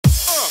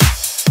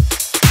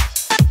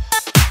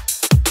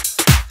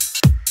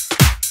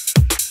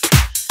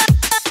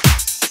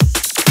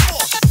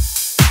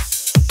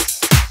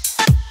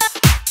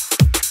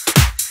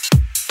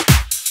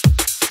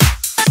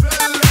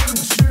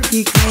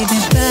You gave me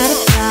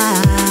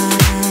butterflies.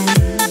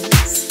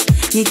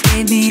 You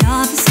gave me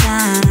all the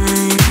signs.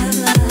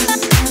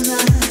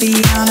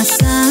 Beyond the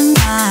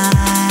sunrise,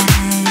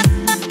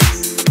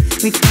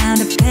 we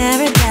found a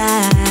paradise.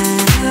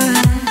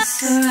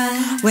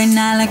 When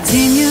I looked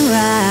in your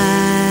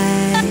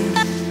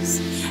eyes,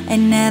 it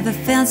never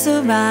felt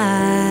so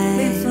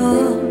right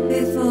before.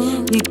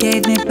 You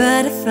gave me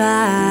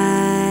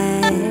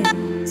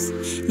butterflies.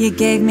 You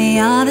gave me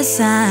all the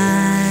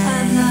signs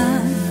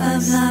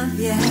of love,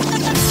 yeah.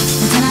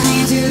 And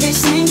tonight you do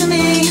sing to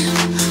me.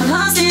 I'm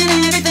lost in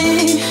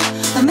everything.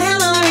 The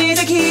memories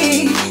are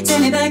key.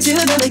 Take me back to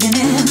the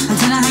beginning. And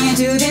tonight you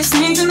do this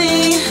thing to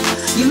me.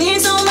 You mean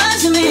so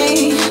much to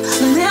me.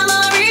 The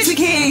memories we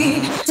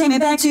keep. Take me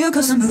back to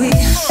Samui.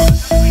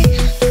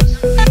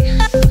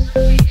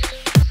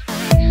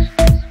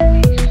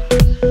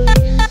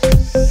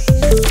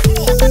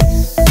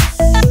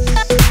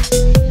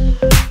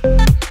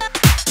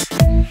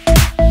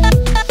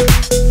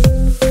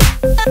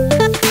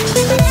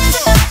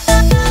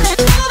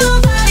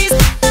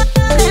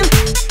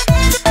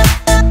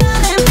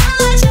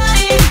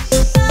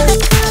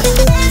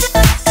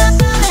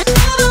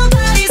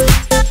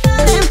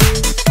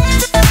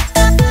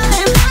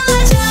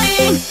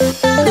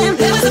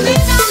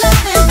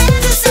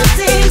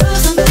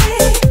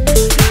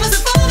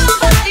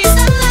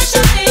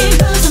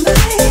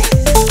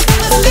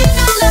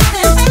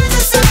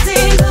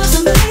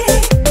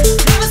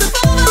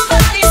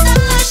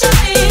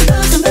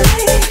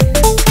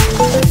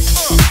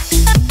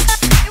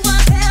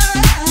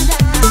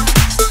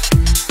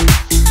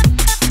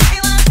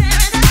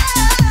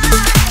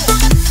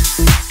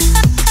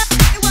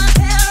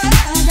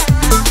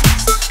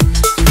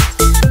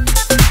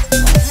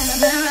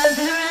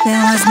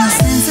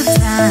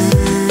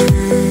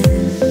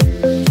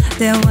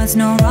 There was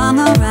no wrong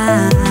or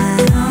right.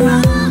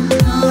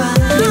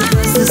 It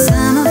was the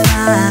summer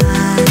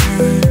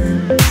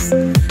vibes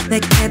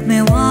that kept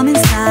me warm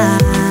inside.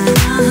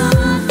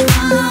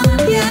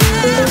 Yeah.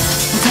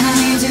 When I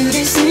need you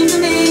to sing to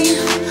me,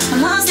 I'm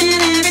lost in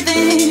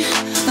everything.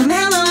 The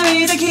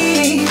memories are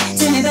key.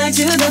 Take me back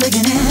to the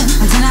beginning.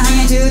 Until I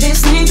hear you this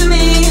thing to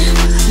me.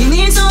 You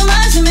mean so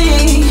much to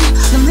me.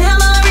 The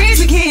memories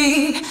we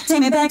keep.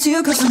 Take me back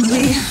to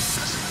Samui.